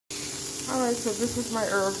Alright, so this is my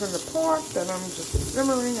herbs in the pot that I'm just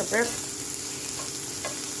simmering a bit.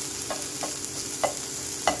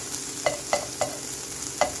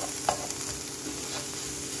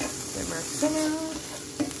 Simmer.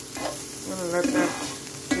 I'm gonna let that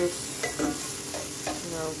just,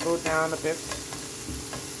 go down a bit.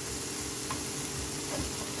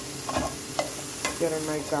 Getting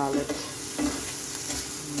my garlic.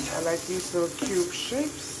 I like these little cube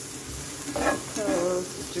shapes because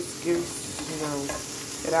it just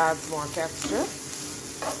gives, it adds more texture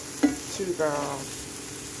to the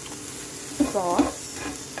sauce.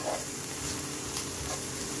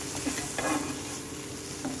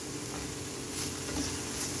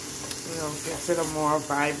 Gives it a more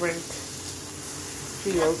vibrant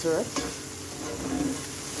feel to it.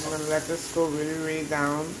 I'm going to let this go really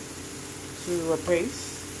down to a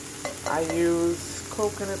paste. I use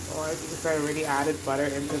coconut oil because I already added butter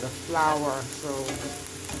into the flour. So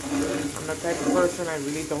I'm the type of person I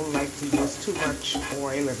really don't like to use too much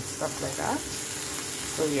oil and stuff like that.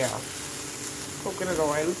 So yeah, coconut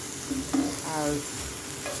oil as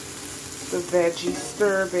the veggie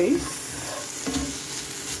stir base.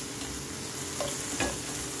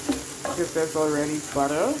 Because there's already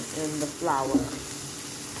butter in the flour.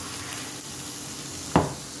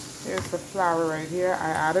 Here's the flour right here. I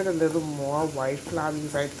added a little more white flour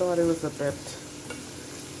because I thought it was a bit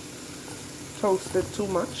toasted too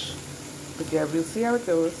much. But yeah, we'll see how it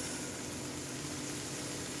goes.